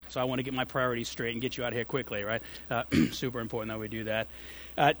So I want to get my priorities straight and get you out of here quickly, right? Super important that we do that.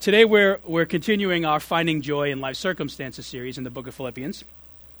 Today we're continuing our Finding Joy in Life Circumstances series in the book of Philippians.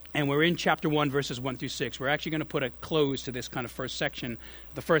 And we're in chapter 1, verses 1 through 6. We're actually going to put a close to this kind of first section,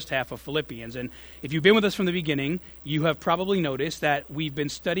 the first half of Philippians. And if you've been with us from the beginning, you have probably noticed that we've been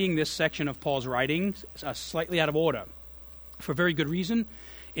studying this section of Paul's writings slightly out of order, for very good reason.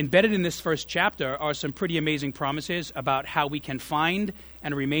 Embedded in this first chapter are some pretty amazing promises about how we can find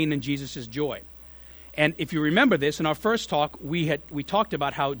and remain in Jesus' joy. And if you remember this, in our first talk, we talked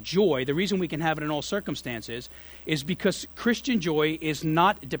about how joy, the reason we can have it in all circumstances, is because Christian joy is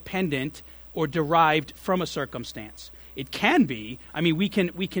not dependent or derived from a circumstance. It can be. I mean, we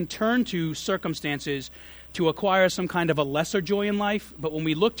can turn to circumstances to acquire some kind of a lesser joy in life, but when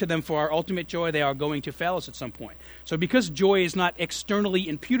we look to them for our ultimate joy, they are going to fail us at some point. So because joy is not externally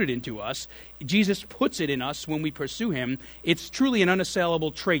imputed into us, Jesus puts it in us when we pursue him. It's truly an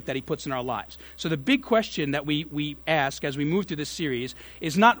unassailable trait that he puts in our lives. So the big question that we ask as we move through this series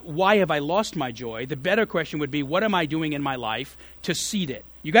is not, why have I lost my joy? The better question would be, what am I doing in my life to seed it?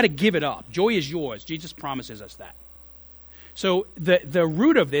 You got to give it up. Joy is yours. Jesus promises us that. So the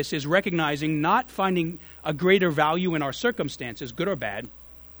root of this is recognizing, not finding a greater value in our circumstances, good or bad,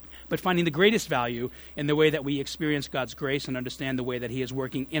 but finding the greatest value in the way that we experience God's grace and understand the way that he is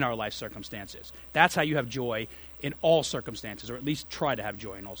working in our life circumstances. That's how you have joy in all circumstances, or at least try to have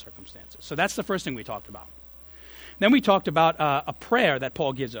joy in all circumstances. So that's the first thing we talked about. Then we talked about a prayer that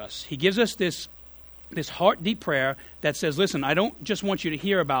Paul gives us. He gives us this heart-deep prayer that says, listen, I don't just want you to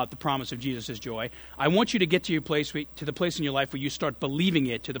hear about the promise of Jesus' joy. I want you to get to the place in your life where you start believing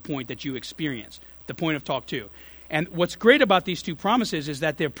it to the point that you experience, the point of talk 2. And what's great about these two promises is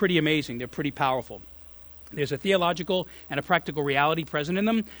that they're pretty amazing. They're pretty powerful. There's a theological and a practical reality present in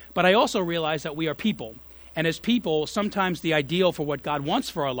them, but I also realize that we are people. And as people, sometimes the ideal for what God wants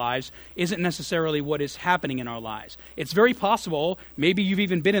for our lives isn't necessarily what is happening in our lives. It's very possible, maybe you've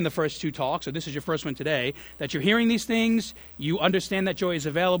even been in the first two talks, or this is your first one today, that you're hearing these things, you understand that joy is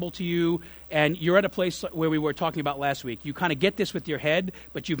available to you, and you're at a place where we were talking about last week. You kind of get this with your head,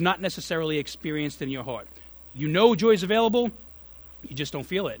 but you've not necessarily experienced it in your heart. You know joy is available, you just don't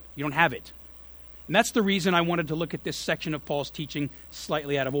feel it. You don't have it. And that's the reason I wanted to look at this section of Paul's teaching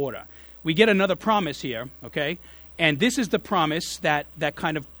slightly out of order. We get another promise here, okay? And this is the promise that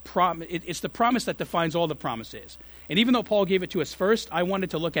kind of it's the promise that defines all the promises. And even though Paul gave it to us first, I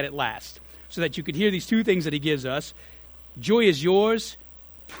wanted to look at it last so that you could hear these two things that he gives us. Joy is yours.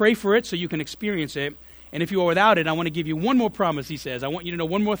 Pray for it so you can experience it. And if you are without it, I want to give you one more promise, he says. I want you to know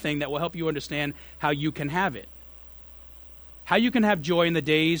one more thing that will help you understand how you can have it. How you can have joy in the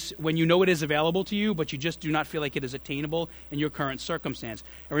days when you know it is available to you, but you just do not feel like it is attainable in your current circumstance.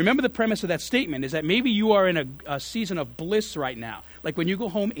 And remember, the premise of that statement is that maybe you are in a season of bliss right now. Like when you go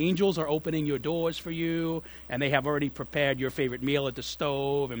home, angels are opening your doors for you, and they have already prepared your favorite meal at the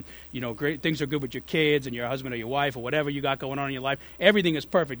stove, and great things are good with your kids and your husband or your wife or whatever you got going on in your life. Everything is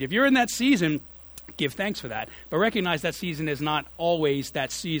perfect. If you're in that season, give thanks for that. But recognize that season is not always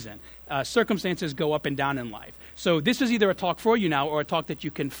that season. Circumstances go up and down in life. So this is either a talk for you now or a talk that you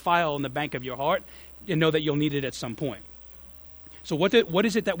can file in the bank of your heart and know that you'll need it at some point. So what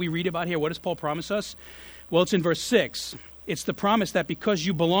is it that we read about here? What does Paul promise us? Well, it's in verse 6. It's the promise that because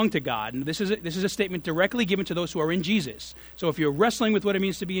you belong to God, and this is a statement directly given to those who are in Jesus. So if you're wrestling with what it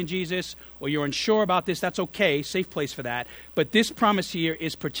means to be in Jesus, or you're unsure about this, that's okay, safe place for that. But this promise here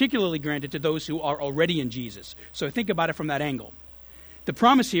is particularly granted to those who are already in Jesus. So think about it from that angle. The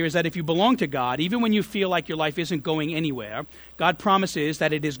promise here is that if you belong to God, even when you feel like your life isn't going anywhere, God promises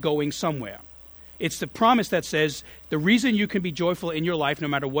that it is going somewhere. It's the promise that says the reason you can be joyful in your life no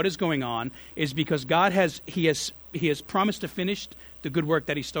matter what is going on is because God has promised to finish the good work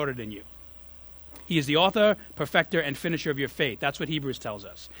that he started in you. He is the author, perfecter, and finisher of your faith. That's what Hebrews tells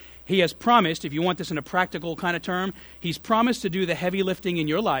us. He has promised, if you want this in a practical kind of term, he's promised to do the heavy lifting in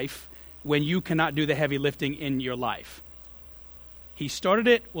your life when you cannot do the heavy lifting in your life. He started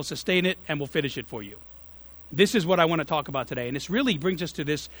it, will sustain it, and will finish it for you. This is what I want to talk about today. And this really brings us to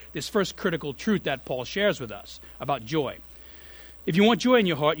this first critical truth that Paul shares with us about joy. If you want joy in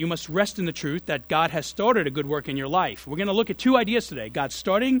your heart, you must rest in the truth that God has started a good work in your life. We're going to look at two ideas today. God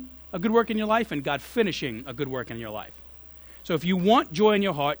starting a good work in your life and God finishing a good work in your life. So if you want joy in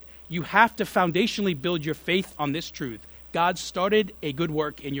your heart, you have to foundationally build your faith on this truth. God started a good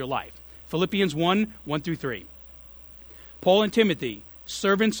work in your life. Philippians 1 through 3. Paul and Timothy,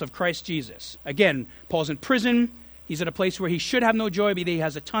 servants of Christ Jesus. Again, Paul's in prison. He's at a place where he should have no joy, but he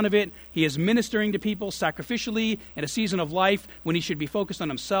has a ton of it. He is ministering to people sacrificially in a season of life when he should be focused on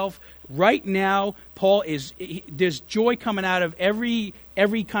himself. Right now, there's joy coming out of every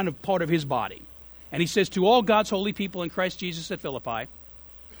kind of part of his body. And he says, to all God's holy people in Christ Jesus at Philippi,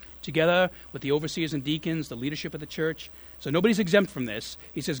 together with the overseers and deacons, the leadership of the church. So nobody's exempt from this.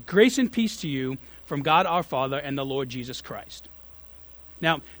 He says, grace and peace to you from God our Father and the Lord Jesus Christ.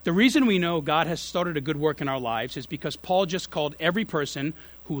 Now, the reason we know God has started a good work in our lives is because Paul just called every person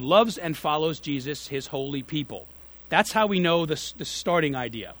who loves and follows Jesus his holy people. That's how we know the starting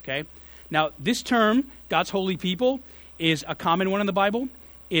idea, okay? Now, this term, God's holy people, is a common one in the Bible.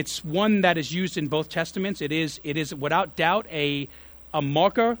 It's one that is used in both Testaments. It is without doubt a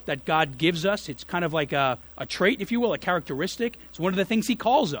marker that God gives us. It's kind of like a trait, if you will, a characteristic. It's one of the things he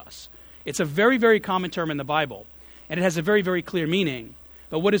calls us. It's a very, very common term in the Bible, and it has a very, very clear meaning.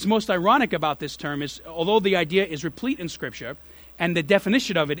 But what is most ironic about this term is, although the idea is replete in Scripture, and the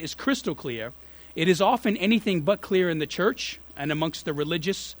definition of it is crystal clear, it is often anything but clear in the church and amongst the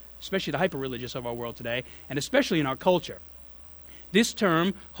religious, especially the hyper-religious of our world today, and especially in our culture. This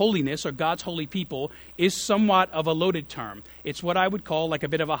term, holiness, or God's holy people, is somewhat of a loaded term. It's what I would call like a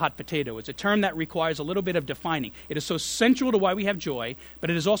bit of a hot potato. It's a term that requires a little bit of defining. It is so central to why we have joy, but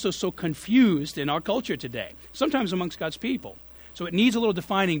it is also so confused in our culture today, sometimes amongst God's people. So it needs a little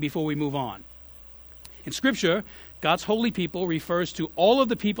defining before we move on. In Scripture, God's holy people refers to all of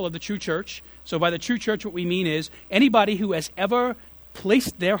the people of the true church. So by the true church, what we mean is anybody who has ever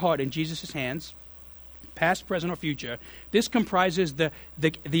placed their heart in Jesus' hands, past, present, or future. This comprises the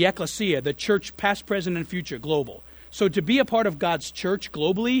ecclesia, the church past, present, and future, global. So to be a part of God's church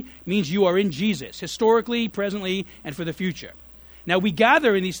globally means you are in Jesus, historically, presently, and for the future. Now, we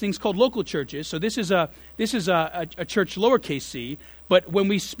gather in these things called local churches, so this is a church lowercase c, but when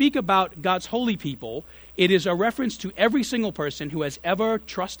we speak about God's holy people, it is a reference to every single person who has ever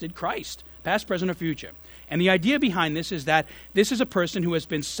trusted Christ, past, present, or future. And the idea behind this is that this is a person who has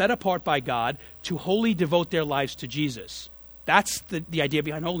been set apart by God to wholly devote their lives to Jesus. That's the idea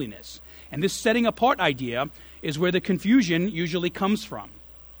behind holiness. And this setting apart idea is where the confusion usually comes from.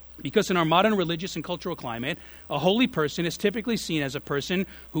 Because in our modern religious and cultural climate, a holy person is typically seen as a person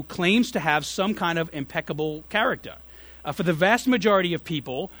who claims to have some kind of impeccable character. For the vast majority of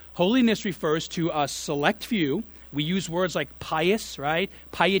people, holiness refers to a select few. We use words like pious, right?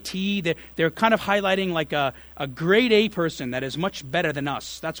 Piety. They're kind of highlighting like a grade A person that is much better than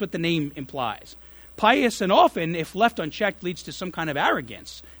us. That's what the name implies. Pious, and often, if left unchecked, leads to some kind of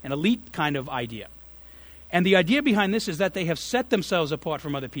arrogance, an elite kind of idea. And the idea behind this is that they have set themselves apart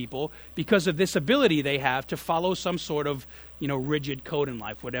from other people because of this ability they have to follow some sort of, rigid code in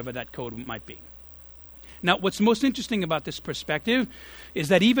life, whatever that code might be. Now, what's most interesting about this perspective is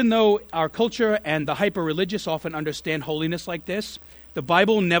that even though our culture and the hyper-religious often understand holiness like this, the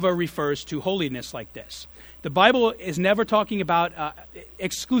Bible never refers to holiness like this. The Bible is never talking about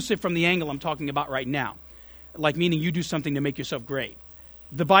exclusive from the angle I'm talking about right now, like meaning you do something to make yourself great.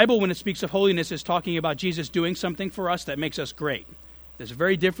 The Bible, when it speaks of holiness, is talking about Jesus doing something for us that makes us great. There's a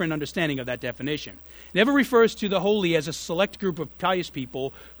very different understanding of that definition. It never refers to the holy as a select group of pious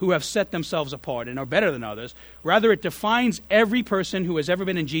people who have set themselves apart and are better than others. Rather, it defines every person who has ever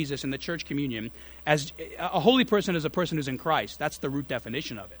been in Jesus in the church communion as a holy person is a person who's in Christ. That's the root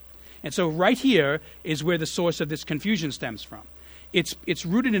definition of it. And so right here is where the source of this confusion stems from. It's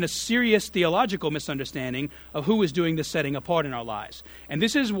rooted in a serious theological misunderstanding of who is doing the setting apart in our lives. And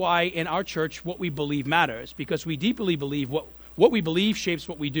this is why in our church what we believe matters, because we deeply believe what we believe shapes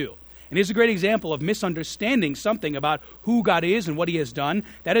what we do. And here's a great example of misunderstanding something about who God is and what he has done.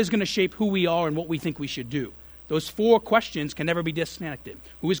 That is going to shape who we are and what we think we should do. Those four questions can never be disconnected.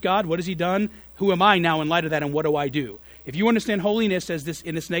 Who is God? What has he done? Who am I now in light of that, and what do I do? If you understand holiness as this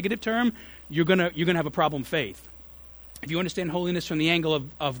in this negative term, you're gonna have a problem with faith. If you understand holiness from the angle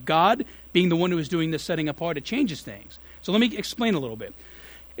of God being the one who is doing the setting apart, it changes things. So let me explain a little bit.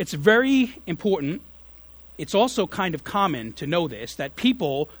 It's very important. It's also kind of common to know this, that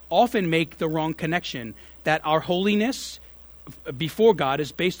people often make the wrong connection, that our holiness before God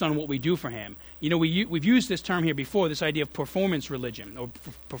is based on what we do for him. We've used this term here before, this idea of performance religion or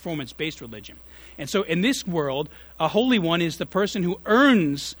performance-based religion. And so in this world, a holy one is the person who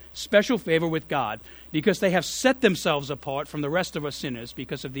earns special favor with God because they have set themselves apart from the rest of us sinners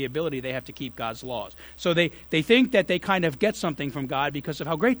because of the ability they have to keep God's laws. So they think that they kind of get something from God because of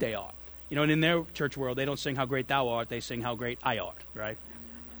how great they are. And in their church world, they don't sing how great thou art, they sing how great I art, right?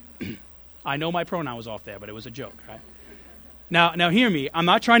 I know my pronoun was off there, but it was a joke, right? Now hear me. I'm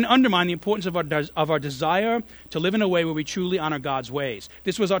not trying to undermine the importance of our desire to live in a way where we truly honor God's ways.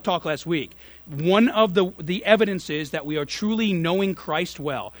 This was our talk last week. One of the evidences that we are truly knowing Christ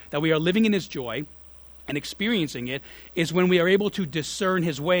well, that we are living in his joy and experiencing it, is when we are able to discern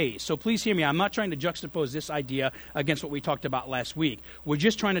his ways. So please hear me. I'm not trying to juxtapose this idea against what we talked about last week. We're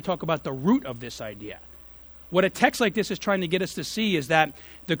just trying to talk about the root of this idea. What a text like this is trying to get us to see is that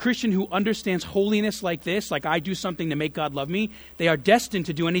the Christian who understands holiness like this, like I do something to make God love me, they are destined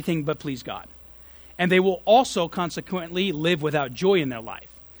to do anything but please God. And they will also consequently live without joy in their life,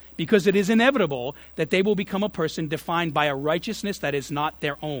 because it is inevitable that they will become a person defined by a righteousness that is not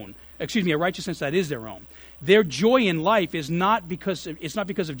their own. A righteousness that is their own. Their joy in life is not because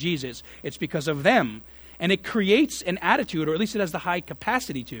of Jesus, it's because of them. And it creates an attitude, or at least it has the high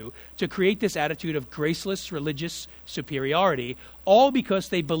capacity to create this attitude of graceless religious superiority, all because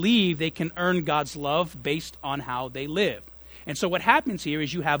they believe they can earn God's love based on how they live. And so what happens here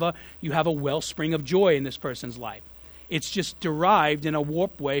is you have a wellspring of joy in this person's life. It's just derived in a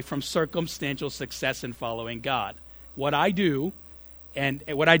warped way from circumstantial success in following God. What I do, and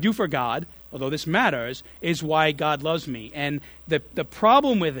what I do for God, although this matters, is why God loves me. And the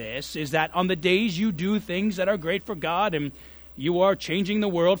problem with this is that on the days you do things that are great for God, and you are changing the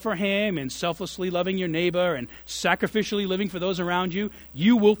world for him, and selflessly loving your neighbor, and sacrificially living for those around you,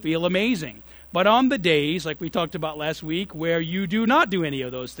 you will feel amazing. But on the days, like we talked about last week, where you do not do any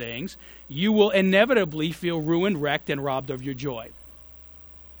of those things, you will inevitably feel ruined, wrecked, and robbed of your joy.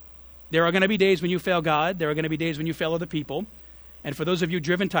 There are going to be days when you fail God. There are going to be days when you fail other people. And for those of you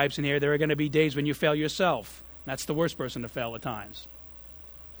driven types in here, there are going to be days when you fail yourself. That's the worst person to fail at times.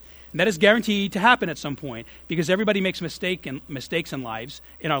 And that is guaranteed to happen at some point, because everybody makes mistakes in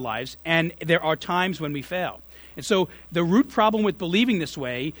our lives, and there are times when we fail. And so the root problem with believing this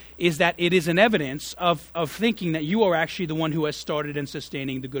way is that it is an evidence of thinking that you are actually the one who has started and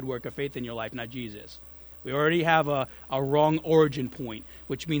sustaining the good work of faith in your life, not Jesus. We already have a wrong origin point,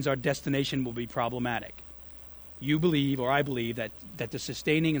 which means our destination will be problematic. You believe, or I believe, that the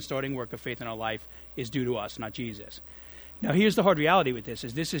sustaining and starting work of faith in our life is due to us, not Jesus. Now, here's the hard reality with this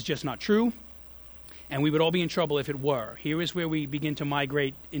is just not true, and we would all be in trouble if it were. Here is where we begin to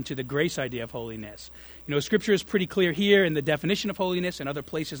migrate into the grace idea of holiness. You know, Scripture is pretty clear here in the definition of holiness and other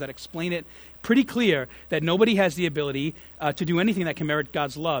places that explain it, pretty clear that nobody has the ability to do anything that can merit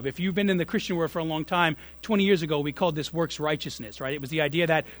God's love. If you've been in the Christian world for a long time, 20 years ago, we called this works righteousness, right? It was the idea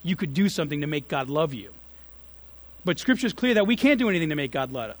that you could do something to make God love you. But Scripture is clear that we can't do anything to make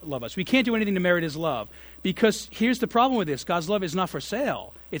God love us. We can't do anything to merit his love. Because here's the problem with this. God's love is not for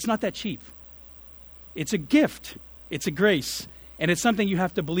sale. It's not that cheap. It's a gift. It's a grace. And it's something you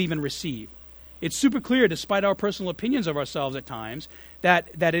have to believe and receive. It's super clear, despite our personal opinions of ourselves at times, that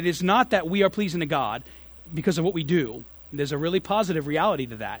it is not that we are pleasing to God because of what we do. There's a really positive reality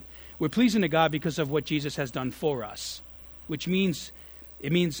to that. We're pleasing to God because of what Jesus has done for us, which means...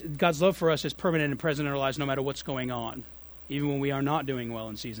 It means God's love for us is permanent and present in our lives no matter what's going on, even when we are not doing well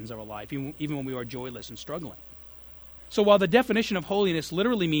in seasons of our life, even when we are joyless and struggling. So while the definition of holiness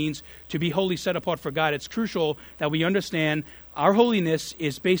literally means to be wholly set apart for God, it's crucial that we understand our holiness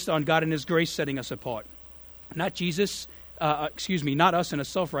is based on God and his grace setting us apart. Not not us in a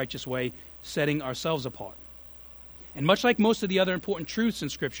self-righteous way setting ourselves apart. And much like most of the other important truths in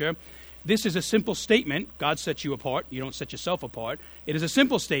Scripture, this is a simple statement. God sets you apart. You don't set yourself apart. It is a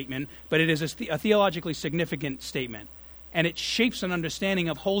simple statement, but it is a theologically significant statement. And it shapes an understanding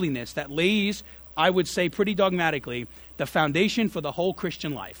of holiness that lays, I would say pretty dogmatically, the foundation for the whole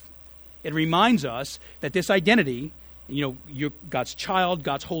Christian life. It reminds us that this identity, you're God's child,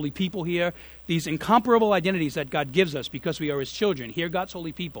 God's holy people here, these incomparable identities that God gives us because we are his children, here God's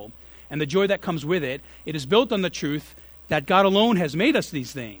holy people, and the joy that comes with it, it is built on the truth that God alone has made us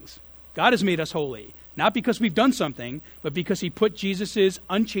these things. God has made us holy, not because we've done something, but because he put Jesus'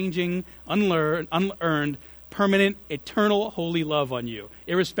 unchanging, unearned, permanent, eternal, holy love on you,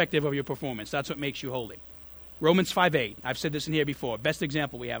 irrespective of your performance. That's what makes you holy. Romans 5:8. I've said this in here before. Best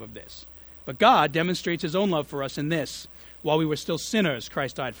example we have of this. But God demonstrates his own love for us in this. While we were still sinners,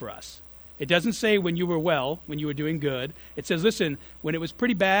 Christ died for us. It doesn't say when you were well, when you were doing good. It says, listen, when it was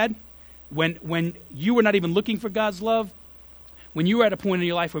pretty bad, when you were not even looking for God's love, when you were at a point in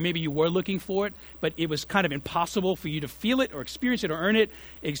your life where maybe you were looking for it, but it was kind of impossible for you to feel it or experience it or earn it,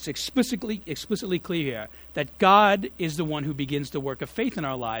 it's explicitly clear here that God is the one who begins the work of faith in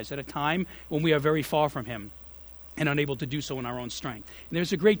our lives at a time when we are very far from him and unable to do so in our own strength. And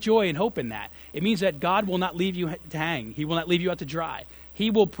there's a great joy and hope in that. It means that God will not leave you to hang. He will not leave you out to dry. He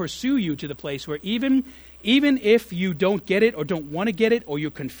will pursue you to the place where even if you don't get it or don't want to get it or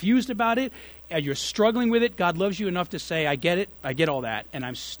you're confused about it and you're struggling with it, God loves you enough to say, I get it, I get all that, and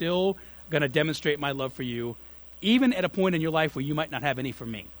I'm still going to demonstrate my love for you, even at a point in your life where you might not have any for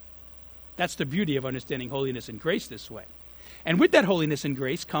me. That's the beauty of understanding holiness and grace this way. And with that holiness and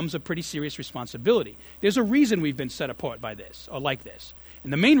grace comes a pretty serious responsibility. There's a reason we've been set apart by this, or like this.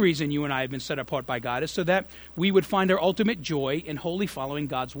 And the main reason you and I have been set apart by God is so that we would find our ultimate joy in wholly following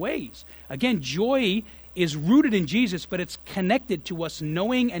God's ways. Again, joy is rooted in Jesus, but it's connected to us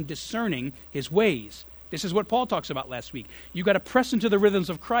knowing and discerning his ways. This is what Paul talks about last week. You've got to press into the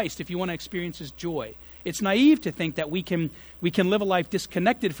rhythms of Christ if you want to experience his joy. It's naive to think that we can live a life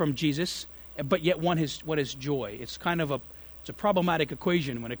disconnected from Jesus, but yet want his joy. It's kind of a problematic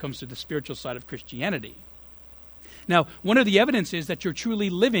equation when it comes to the spiritual side of Christianity. Now, one of the evidences that you're truly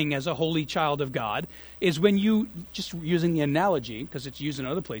living as a holy child of God is when you, just using the analogy, because it's used in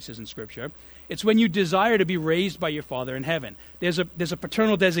other places in Scripture, it's when you desire to be raised by your Father in heaven. There's a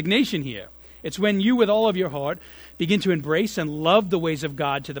paternal designation here. It's when you, with all of your heart, begin to embrace and love the ways of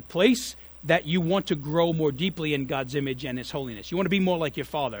God to the place that you want to grow more deeply in God's image and his holiness. You want to be more like your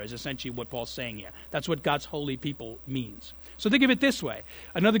Father, is essentially what Paul's saying here. That's what God's holy people means. So think of it this way.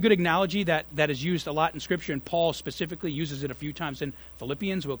 Another good analogy that is used a lot in Scripture, and Paul specifically uses it a few times in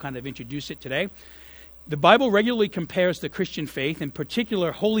Philippians. We'll kind of introduce it today. The Bible regularly compares the Christian faith, in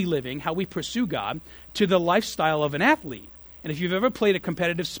particular holy living, how we pursue God, to the lifestyle of an athlete. And if you've ever played a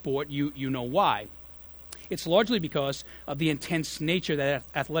competitive sport, you know why. It's largely because of the intense nature that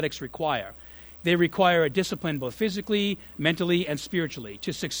athletics require. They require a discipline both physically, mentally, and spiritually.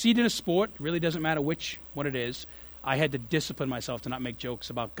 To succeed in a sport, it really doesn't matter which one it is. I had to discipline myself to not make jokes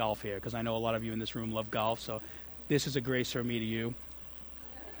about golf here, because I know a lot of you in this room love golf, so this is a grace for me to you.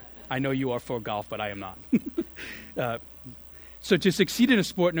 I know you are for golf, but I am not. So to succeed in a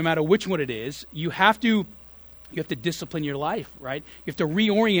sport, no matter which one it is, you have to discipline your life, right? You have to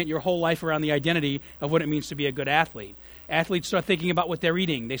reorient your whole life around the identity of what it means to be a good athlete. Athletes start thinking about what they're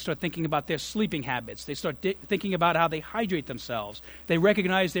eating. They start thinking about their sleeping habits. They start thinking about how they hydrate themselves. They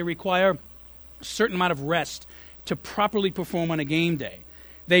recognize they require a certain amount of rest to properly perform on a game day.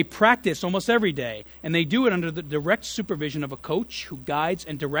 They practice almost every day, and they do it under the direct supervision of a coach who guides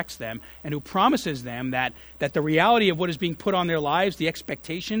and directs them and who promises them that the reality of what is being put on their lives, the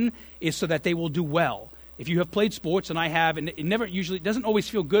expectation, is so that they will do well. If you have played sports, and I have, and it doesn't always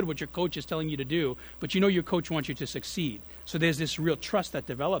feel good what your coach is telling you to do, but you know your coach wants you to succeed. So there's this real trust that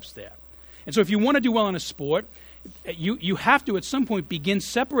develops there. And so if you want to do well in a sport, you have to at some point begin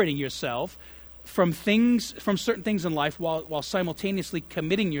separating yourself from certain things in life while simultaneously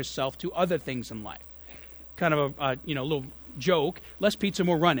committing yourself to other things in life. Kind of a little joke, less pizza,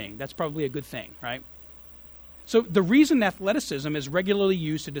 more running. That's probably a good thing, right? So the reason athleticism is regularly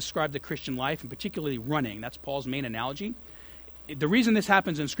used to describe the Christian life, and particularly running, that's Paul's main analogy. The reason this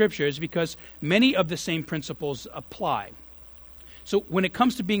happens in Scripture is because many of the same principles apply. So when it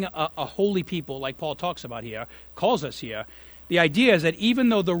comes to being a holy people, like Paul talks about here, calls us here, the idea is that even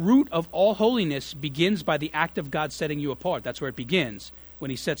though the root of all holiness begins by the act of God setting you apart, that's where it begins,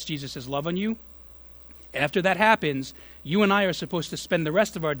 when he sets Jesus' love on you. After that happens, you and I are supposed to spend the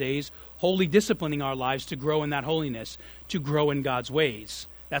rest of our days wholly disciplining our lives to grow in that holiness, to grow in God's ways.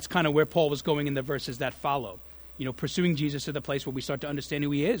 That's kind of where Paul was going in the verses that follow. Pursuing Jesus to the place where we start to understand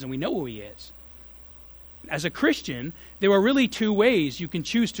who he is and we know who he is. As a Christian, there are really two ways you can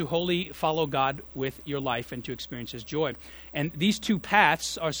choose to wholly follow God with your life and to experience his joy. And these two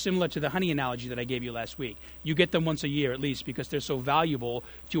paths are similar to the honey analogy that I gave you last week. You get them once a year at least because they're so valuable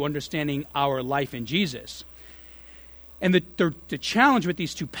to understanding our life in Jesus. And the challenge with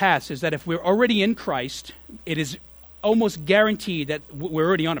these two paths is that if we're already in Christ, it is almost guaranteed that we're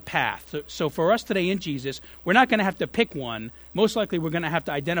already on a path. So for us today in Jesus, we're not going to have to pick one. Most likely we're going to have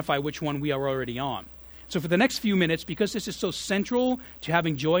to identify which one we are already on. So for the next few minutes, because this is so central to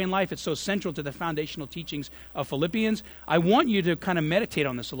having joy in life, it's so central to the foundational teachings of Philippians, I want you to kind of meditate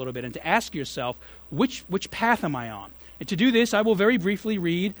on this a little bit and to ask yourself, which path am I on? And to do this, I will very briefly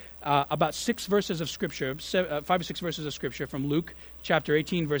read about 6 verses of Scripture, 5 or 6 verses of Scripture from Luke chapter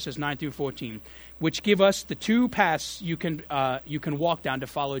 18, verses 9 through 14, which give us the two paths you can walk down to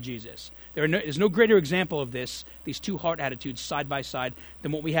follow Jesus. There's no greater example of this, these two heart attitudes side by side,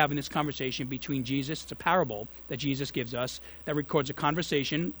 than what we have in this conversation between Jesus. It's a parable that Jesus gives us that records a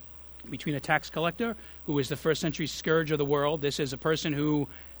conversation between a tax collector, who is the first century scourge of the world. This is a person who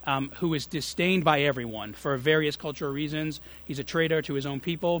who is disdained by everyone for various cultural reasons. He's a traitor to his own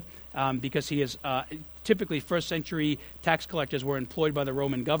people because he is typically first century tax collectors were employed by the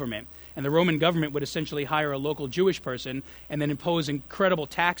Roman government. And the Roman government would essentially hire a local Jewish person and then impose incredible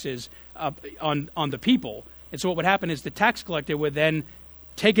taxes on the people. And so what would happen is the tax collector would then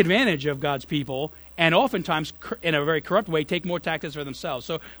take advantage of God's people and oftentimes, in a very corrupt way, take more taxes for themselves.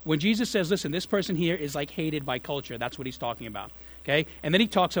 So when Jesus says, listen, this person here is like hated by culture, that's what he's talking about. Okay? And then he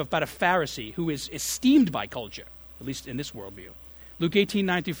talks about a Pharisee who is esteemed by culture, at least in this worldview. Luke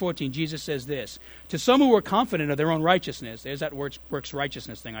 18:9-14, Jesus says this, to some who were confident of their own righteousness, there's that works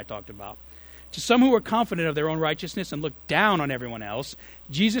righteousness thing I talked about. To some who were confident of their own righteousness and looked down on everyone else,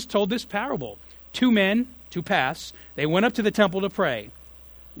 Jesus told this parable. 2 men, 2 paths, they went up to the temple to pray.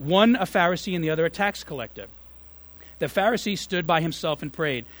 One a Pharisee and the other a tax collector. The Pharisee stood by himself and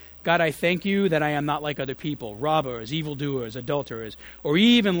prayed, God, I thank you that I am not like other people, robbers, evildoers, adulterers, or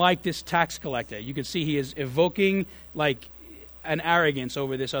even like this tax collector. You can see he is evoking like an arrogance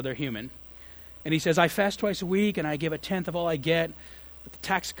over this other human. And he says, I fast twice a week and I give 1/10 of all I get. But the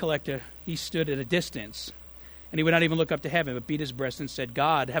tax collector, he stood at a distance. And he would not even look up to heaven, but beat his breast and said,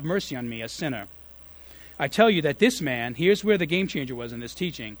 God, have mercy on me, a sinner. I tell you that this man, here's where the game changer was in this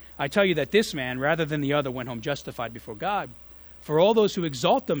teaching. I tell you that this man, rather than the other, went home justified before God. For all those who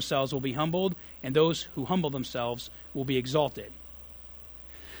exalt themselves will be humbled, and those who humble themselves will be exalted.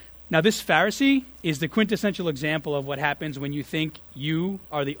 Now, this Pharisee is the quintessential example of what happens when you think you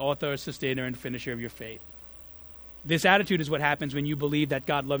are the author, sustainer, and finisher of your faith. This attitude is what happens when you believe that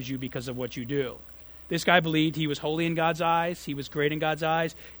God loves you because of what you do. This guy believed he was holy in God's eyes, he was great in God's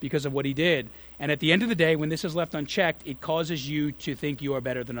eyes because of what he did. And at the end of the day, when this is left unchecked, it causes you to think you are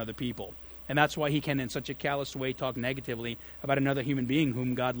better than other people. And that's why he can, in such a callous way, talk negatively about another human being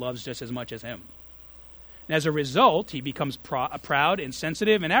whom God loves just as much as him. And as a result, he becomes proud,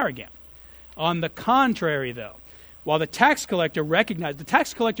 insensitive, and arrogant. On the contrary, though, while the tax collector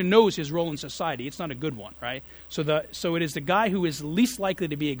knows his role in society. It's not a good one, right? So it is the guy who is least likely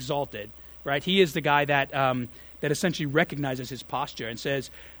to be exalted, right? He is the guy that essentially recognizes his posture and says,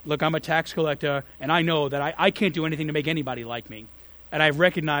 look, I'm a tax collector, and I know that I can't do anything to make anybody like me. And I've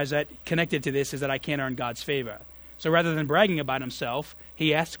recognized that connected to this is that I can't earn God's favor. So rather than bragging about himself,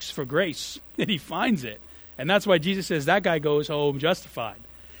 he asks for grace, and he finds it. And that's why Jesus says that guy goes home justified.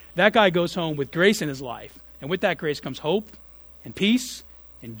 That guy goes home with grace in his life. And with that grace comes hope and peace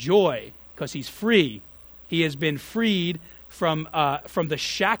and joy, because he's free. He has been freed from the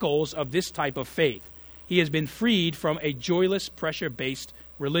shackles of this type of faith. He has been freed from a joyless, pressure-based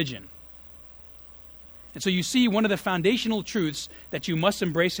religion. And so you see one of the foundational truths that you must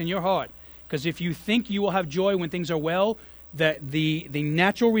embrace in your heart. Because if you think you will have joy when things are well, the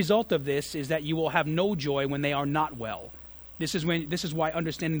natural result of this is that you will have no joy when they are not well. This is why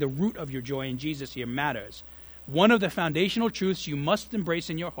understanding the root of your joy in Jesus here matters. One of the foundational truths you must embrace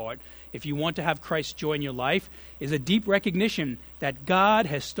in your heart if you want to have Christ's joy in your life is a deep recognition that God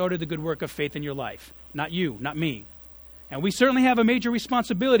has started the good work of faith in your life. Not you, not me. And we certainly have a major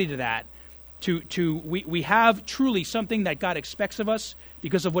responsibility to that. We have truly something that God expects of us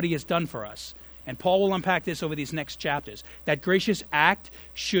because of what he has done for us. And Paul will unpack this over these next chapters. That gracious act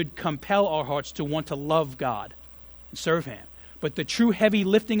should compel our hearts to want to love God and serve him. But the true heavy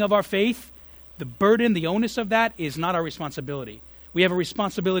lifting of our faith, the burden, the onus of that is not our responsibility. We have a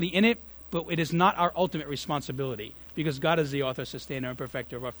responsibility in it, but it is not our ultimate responsibility because God is the author, sustainer, and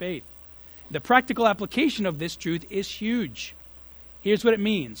perfecter of our faith. The practical application of this truth is huge. Here's what it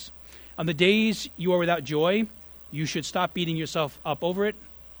means. On the days you are without joy, you should stop beating yourself up over it.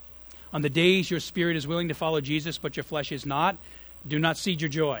 On the days your spirit is willing to follow Jesus, but your flesh is not, do not cede your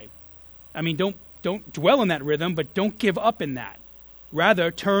joy. I mean, don't dwell in that rhythm, but don't give up in that.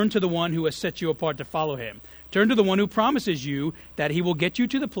 Rather, turn to the one who has set you apart to follow him. Turn to the one who promises you that he will get you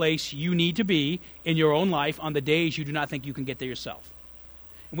to the place you need to be in your own life on the days you do not think you can get there yourself.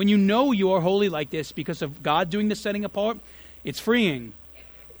 And when you know you are holy like this because of God doing the setting apart, it's freeing.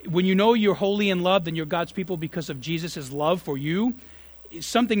 When you know you're holy and loved and you're God's people because of Jesus' love for you,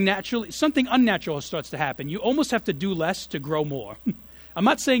 something unnatural starts to happen. You almost have to do less to grow more. I'm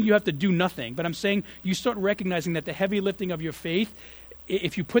not saying you have to do nothing, but I'm saying you start recognizing that the heavy lifting of your faith,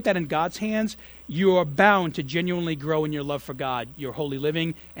 if you put that in God's hands, you are bound to genuinely grow in your love for God, your holy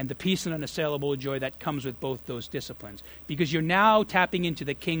living, and the peace and unassailable joy that comes with both those disciplines. Because you're now tapping into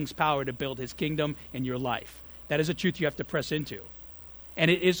the King's power to build his kingdom in your life. That is a truth you have to press into. And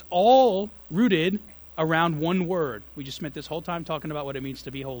it is all rooted around one word. We just spent this whole time talking about what it means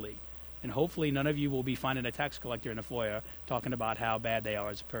to be holy. And hopefully none of you will be finding a tax collector in a foyer talking about how bad they are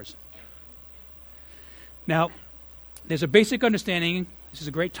as a person. Now, there's a basic understanding This is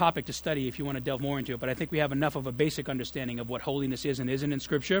a great topic to study if you want to delve more into it, but I think we have enough of a basic understanding of what holiness is and isn't in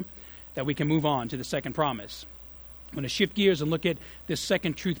Scripture that we can move on to the second promise. I'm going to shift gears and look at this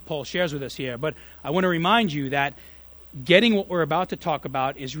second truth Paul shares with us here, but I want to remind you that getting what we're about to talk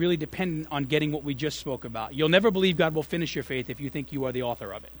about is really dependent on getting what we just spoke about. You'll never believe God will finish your faith if you think you are the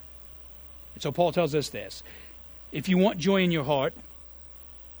author of it. And so Paul tells us this. If you want joy in your heart,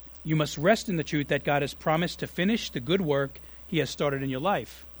 you must rest in the truth that God has promised to finish the good work he has started in your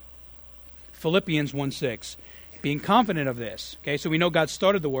life. Philippians 1:6. Being confident of this. Okay, so we know God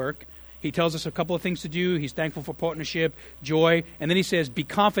started the work. He tells us a couple of things to do. He's thankful for partnership, joy, and then he says, be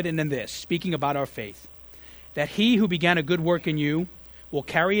confident in this, speaking about our faith, that he who began a good work in you will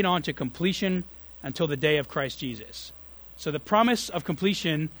carry it on to completion until the day of Christ Jesus. So the promise of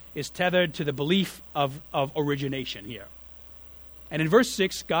completion is tethered to the belief of origination here. And in verse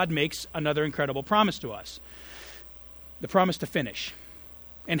 6, God makes another incredible promise to us. The promise to finish.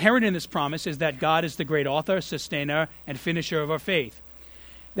 Inherent in this promise is that God is the great author, sustainer, and finisher of our faith.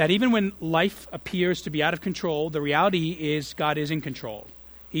 That even when life appears to be out of control, the reality is God is in control.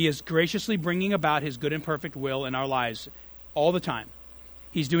 He is graciously bringing about his good and perfect will in our lives all the time.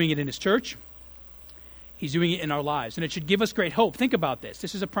 He's doing it in his church. He's doing it in our lives. And it should give us great hope. Think about this.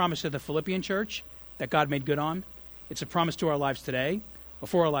 This is a promise to the Philippian church that God made good on. It's a promise to our lives today, or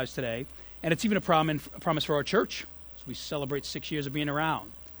for our lives today. And it's even a promise for our church as we celebrate 6 years of being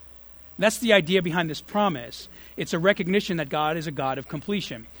around. And that's the idea behind this promise. It's a recognition that God is a God of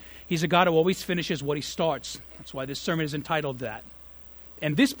completion. He's a God who always finishes what he starts. That's why this sermon is entitled that.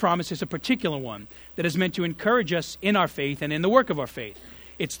 And this promise is a particular one that is meant to encourage us in our faith and in the work of our faith.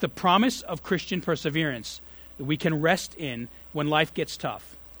 It's the promise of Christian perseverance that we can rest in when life gets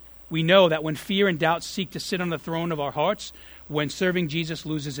tough. We know that when fear and doubt seek to sit on the throne of our hearts, when serving Jesus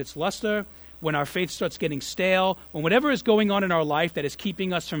loses its luster, when our faith starts getting stale, when whatever is going on in our life that is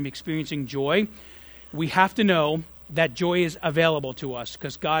keeping us from experiencing joy, we have to know that joy is available to us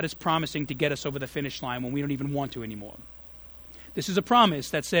because God is promising to get us over the finish line when we don't even want to anymore. This is a promise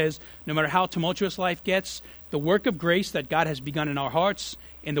that says no matter how tumultuous life gets, the work of grace that God has begun in our hearts,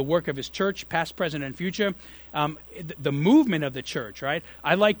 in the work of his church, past, present, and future, the movement of the church, right?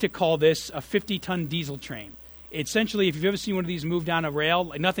 I like to call this a 50-ton diesel train. Essentially, if you've ever seen one of these move down a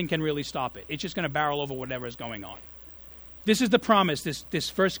rail, nothing can really stop it. It's just going to barrel over whatever is going on. This is the promise this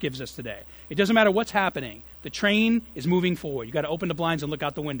verse gives us today. It doesn't matter what's happening. The train is moving forward. You've got to open the blinds and look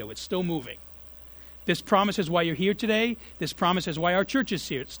out the window. It's still moving. This promise is why you're here today. This promise is why our church is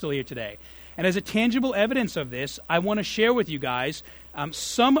still here today. And as a tangible evidence of this, I want to share with you guys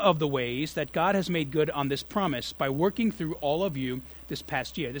some of the ways that God has made good on this promise by working through all of you this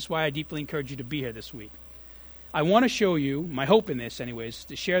past year. This is why I deeply encourage you to be here this week. I want to show you, my hope in this anyways,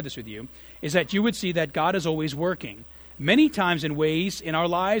 to share this with you, is that you would see that God is always working, many times in ways in our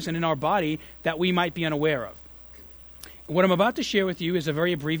lives and in our body that we might be unaware of. What I'm about to share with you is a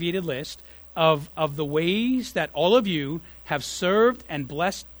very abbreviated list of the ways that all of you have served and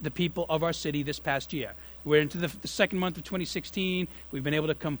blessed the people of our city this past year. We're into the second month of 2016. We've been able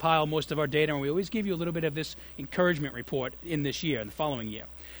to compile most of our data, and we always give you a little bit of this encouragement report in this year, in the following year.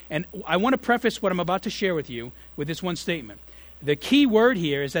 And I want to preface what I'm about to share with you with this one statement. The key word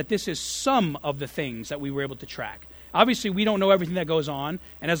here is that this is some of the things that we were able to track. Obviously, we don't know everything that goes on,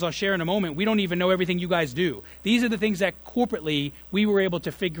 and as I'll share in a moment, we don't even know everything you guys do. These are the things that corporately we were able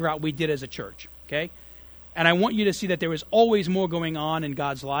to figure out we did as a church, okay? And I want you to see that there is always more going on in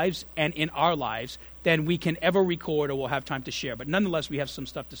God's lives and in our lives than we can ever record or will have time to share. But nonetheless, we have some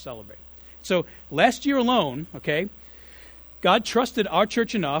stuff to celebrate. So last year alone, okay, God trusted our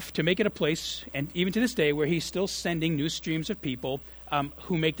church enough to make it a place, and even to this day, where he's still sending new streams of people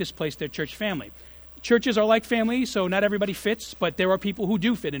who make this place their church family. Churches are like families, so not everybody fits, but there are people who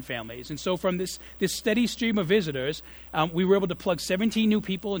do fit in families. And so from this steady stream of visitors, we were able to plug 17 new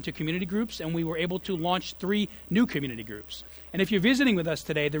people into community groups, and we were able to launch 3 new community groups. And if you're visiting with us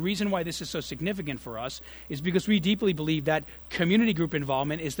today, the reason why this is so significant for us is because we deeply believe that community group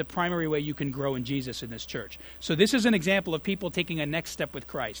involvement is the primary way you can grow in Jesus in this church. So this is an example of people taking a next step with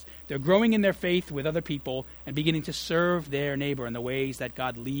Christ. They're growing in their faith with other people and beginning to serve their neighbor in the ways that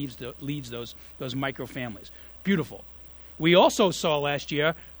God leads those micro families. Beautiful. We also saw last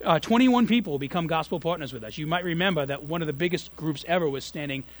year 21 people become gospel partners with us. You might remember that one of the biggest groups ever was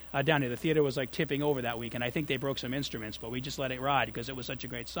standing down here. The theater was like tipping over that week, and I think they broke some instruments, but we just let it ride because it was such a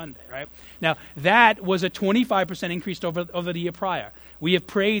great Sunday, right? Now, that was a 25% increase over the year prior. We have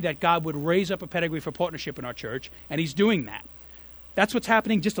prayed that God would raise up a pedigree for partnership in our church, and he's doing that. That's what's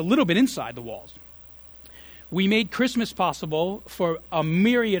happening just a little bit inside the walls. We made Christmas possible for a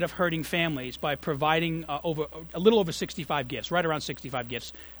myriad of hurting families by providing a little over 65 gifts, right around 65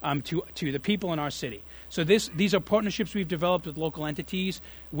 gifts, to the people in our city. So these are partnerships we've developed with local entities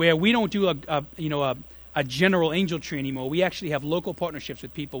where we don't do a general angel tree anymore. We actually have local partnerships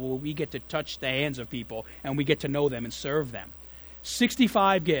with people where we get to touch the hands of people and we get to know them and serve them.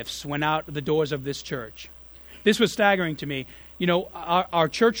 65 gifts went out the doors of this church. This was staggering to me. Our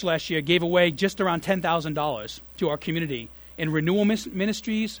church last year gave away just around $10,000 to our community in renewal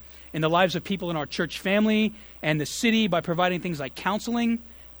ministries, in the lives of people in our church family and the city by providing things like counseling,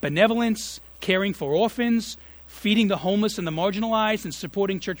 benevolence, caring for orphans, feeding the homeless and the marginalized, and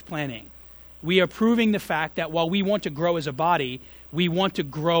supporting church planting. We are proving the fact that while we want to grow as a body, we want to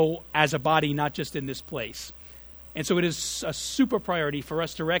grow as a body, not just in this place. And so it is a super priority for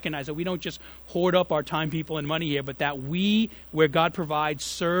us to recognize that we don't just hoard up our time, people, and money here, but that we, where God provides,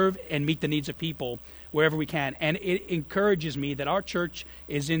 serve and meet the needs of people wherever we can. And it encourages me that our church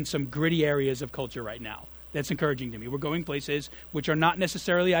is in some gritty areas of culture right now. That's encouraging to me. We're going places which are not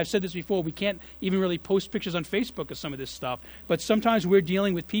necessarily, I've said this before, we can't even really post pictures on Facebook of some of this stuff, but sometimes we're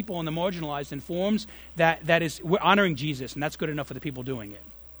dealing with people and the marginalized in forms that is, we're honoring Jesus, and that's good enough for the people doing it.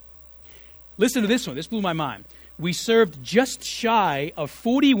 Listen to this one. This blew my mind. We served just shy of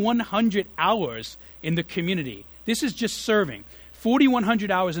 4,100 hours in the community. This is just serving.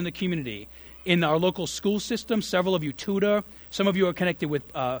 4,100 hours in the community. In our local school system, several of you tutor. Some of you are connected with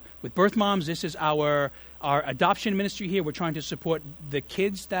birth moms. This is our adoption ministry here. We're trying to support the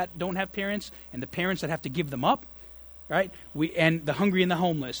kids that don't have parents and the parents that have to give them up, right? And the hungry and the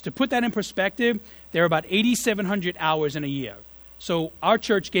homeless. To put that in perspective, there are about 8,700 hours in a year. So our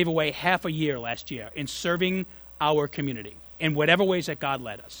church gave away half a year last year in serving our community in whatever ways that God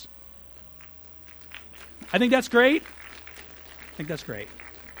led us. I think that's great.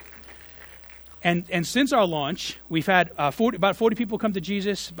 And since our launch, we've had about 40 people come to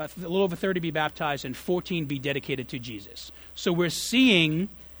Jesus, about a little over 30 be baptized, and 14 be dedicated to Jesus. So we're seeing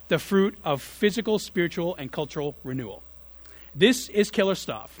the fruit of physical, spiritual, and cultural renewal. This is killer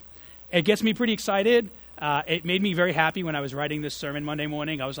stuff. It gets me pretty excited. It made me very happy when I was writing this sermon Monday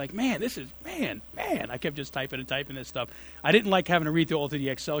morning. I was like, man. I kept just typing this stuff. I didn't like having to read through all the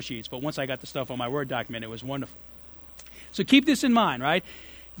Excel sheets, but once I got the stuff on my Word document, it was wonderful. So keep this in mind, right?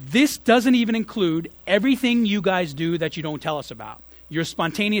 This doesn't even include everything you guys do that you don't tell us about. Your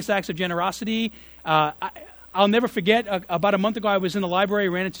spontaneous acts of generosity. I'll never forget, about a month ago, I was in the library,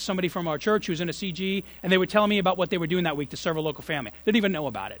 ran into somebody from our church who was in a CG, and they were telling me about what they were doing that week to serve a local family. Didn't even know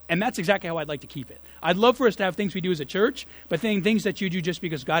about it. And that's exactly how I'd like to keep it. I'd love for us to have things we do as a church, but things that you do just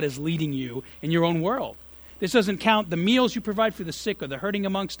because God is leading you in your own world. This doesn't count the meals you provide for the sick or the hurting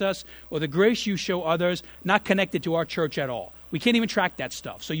amongst us or the grace you show others not connected to our church at all. We can't even track that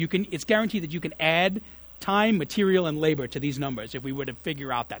stuff. So it's guaranteed that you can add time, material, and labor to these numbers if we were to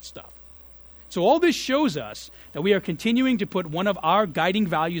figure out that stuff. So all this shows us that we are continuing to put one of our guiding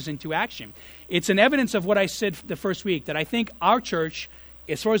values into action. It's an evidence of what I said the first week, that I think our church,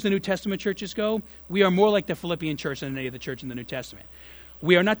 as far as the New Testament churches go, we are more like the Philippian church than any other church in the New Testament.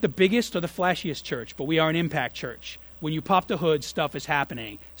 We are not the biggest or the flashiest church, but we are an impact church. When you pop the hood, stuff is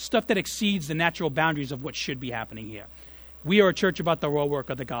happening. Stuff that exceeds the natural boundaries of what should be happening here. We are a church about the raw work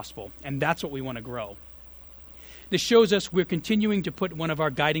of the gospel, and that's what we want to grow. This shows us we're continuing to put one of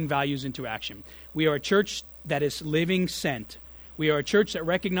our guiding values into action. We are a church that is living sent. We are a church that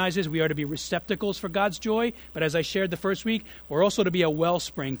recognizes we are to be receptacles for God's joy, but as I shared the first week, we're also to be a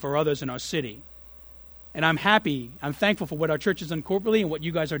wellspring for others in our city. And I'm thankful for what our church has done corporately and what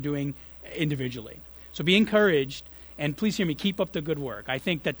you guys are doing individually. So be encouraged, and please hear me, keep up the good work. I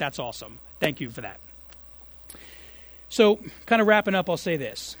think that that's awesome. Thank you for that. So, kind of wrapping up, I'll say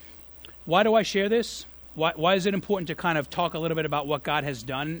this. Why do I share this? Why is it important to kind of talk a little bit about what God has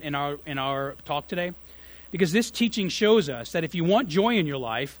done in our talk today? Because this teaching shows us that if you want joy in your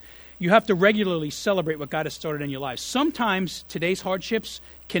life, you have to regularly celebrate what God has started in your life. Sometimes today's hardships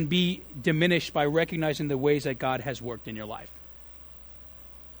can be diminished by recognizing the ways that God has worked in your life.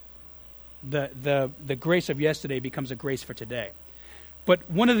 The grace of yesterday becomes a grace for today. But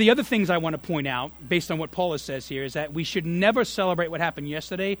one of the other things I want to point out, based on what Paula says here, is that we should never celebrate what happened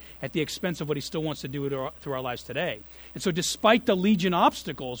yesterday at the expense of what he still wants to do through our lives today. And so despite the legion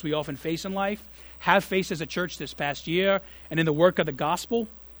obstacles we often face in life, have faced as a church this past year, and in the work of the gospel,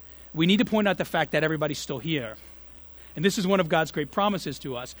 we need to point out the fact that everybody's still here. And this is one of God's great promises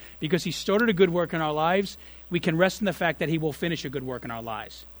to us. Because he started a good work in our lives, we can rest in the fact that he will finish a good work in our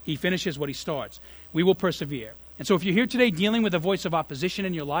lives. He finishes what he starts. We will persevere. And so if you're here today dealing with a voice of opposition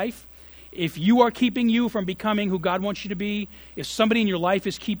in your life, If you are keeping you from becoming who God wants you to be, if somebody in your life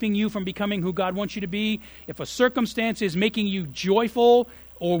is keeping you from becoming who God wants you to be, if a circumstance is making you joyful,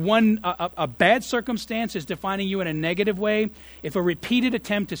 or a bad circumstance is defining you in a negative way, if a repeated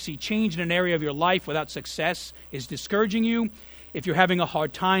attempt to see change in an area of your life without success is discouraging you, if you're having a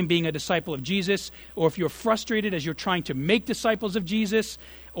hard time being a disciple of Jesus, or if you're frustrated as you're trying to make disciples of Jesus,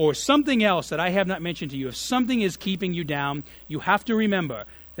 or something else that I have not mentioned to you, if something is keeping you down, you have to remember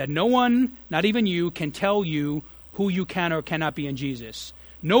that no one, not even you, can tell you who you can or cannot be in Jesus.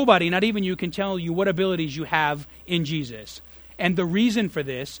 Nobody, not even you, can tell you what abilities you have in Jesus. And the reason for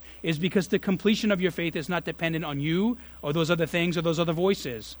this is because the completion of your faith is not dependent on you or those other things or those other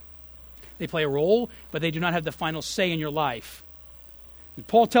voices. They play a role, but they do not have the final say in your life. And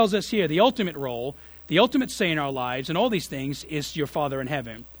Paul tells us here the ultimate role, the ultimate say in our lives and all these things is your Father in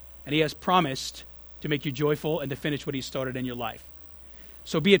heaven. And he has promised to make you joyful and to finish what he started in your life.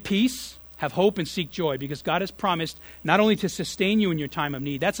 So be at peace, have hope, and seek joy, because God has promised not only to sustain you in your time of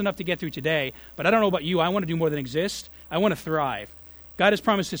need. That's enough to get through today. But I don't know about you. I want to do more than exist. I want to thrive. God has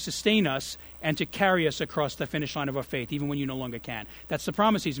promised to sustain us and to carry us across the finish line of our faith, even when you no longer can. That's the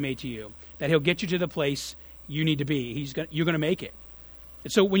promise he's made to you, that he'll get you to the place you need to be. You're going to make it.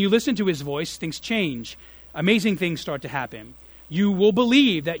 And so when you listen to his voice, things change. Amazing things start to happen. You will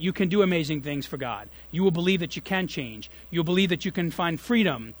believe that you can do amazing things for God. You will believe that you can change. You'll believe that you can find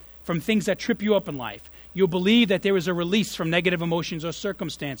freedom from things that trip you up in life. You'll believe that there is a release from negative emotions or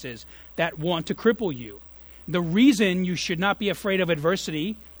circumstances that want to cripple you. The reason you should not be afraid of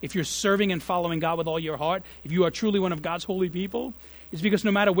adversity, if you're serving and following God with all your heart, if you are truly one of God's holy people, is because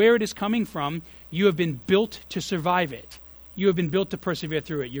no matter where it is coming from, you have been built to survive it. You have been built to persevere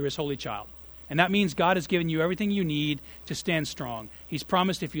through it. You're his holy child. And that means God has given you everything you need to stand strong. He's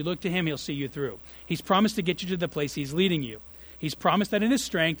promised if you look to him, he'll see you through. He's promised to get you to the place he's leading you. He's promised that in his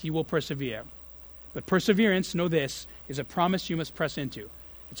strength you will persevere. But perseverance, know this, is a promise you must press into.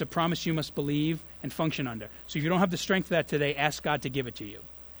 It's a promise you must believe and function under. So if you don't have the strength for that today, ask God to give it to you.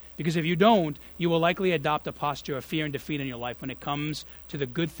 Because if you don't, you will likely adopt a posture of fear and defeat in your life when it comes to the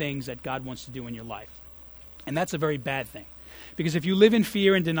good things that God wants to do in your life. And that's a very bad thing. Because if you live in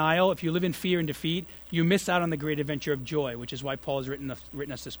fear and denial, if you live in fear and defeat, you miss out on the great adventure of joy, which is why Paul has written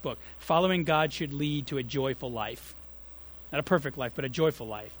us this book. Following God should lead to a joyful life. Not a perfect life, but a joyful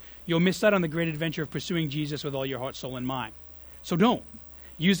life. You'll miss out on the great adventure of pursuing Jesus with all your heart, soul, and mind. So don't.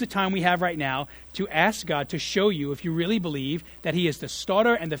 Use the time we have right now to ask God to show you if you really believe that he is the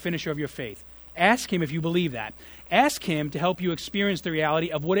starter and the finisher of your faith. Ask him if you believe that. Ask him to help you experience the reality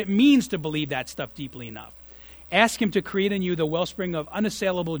of what it means to believe that stuff deeply enough. Ask him to create in you the wellspring of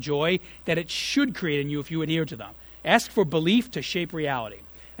unassailable joy that it should create in you if you adhere to them. Ask for belief to shape reality.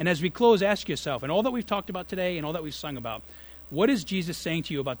 And as we close, ask yourself, and all that we've talked about today and all that we've sung about, what is Jesus saying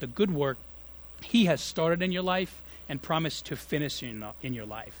to you about the good work he has started in your life and promised to finish in your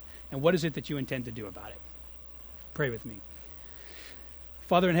life? And what is it that you intend to do about it? Pray with me.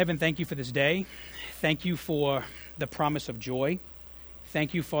 Father in heaven, thank you for this day. Thank you for the promise of joy.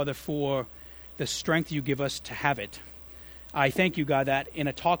 Thank you, Father, for the strength you give us to have it. I thank you, God, that in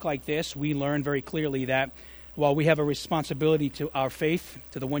a talk like this, we learn very clearly that while we have a responsibility to our faith,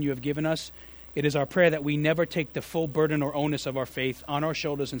 to the one you have given us, it is our prayer that we never take the full burden or onus of our faith on our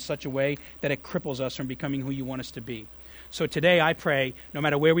shoulders in such a way that it cripples us from becoming who you want us to be. So today I pray, no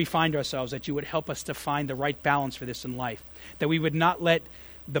matter where we find ourselves, that you would help us to find the right balance for this in life, that we would not let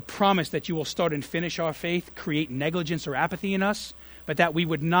the promise that you will start and finish our faith create negligence or apathy in us, but that we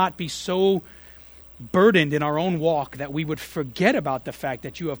would not be so burdened in our own walk that we would forget about the fact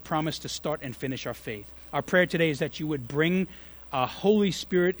that you have promised to start and finish our faith. Our prayer today is that you would bring a Holy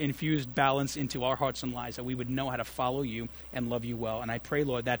Spirit-infused balance into our hearts and lives, that we would know how to follow you and love you well. And I pray,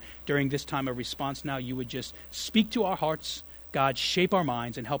 Lord, that during this time of response now, you would just speak to our hearts, God, shape our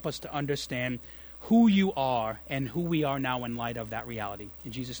minds, and help us to understand who you are and who we are now in light of that reality.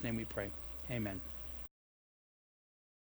 In Jesus' name we pray. Amen.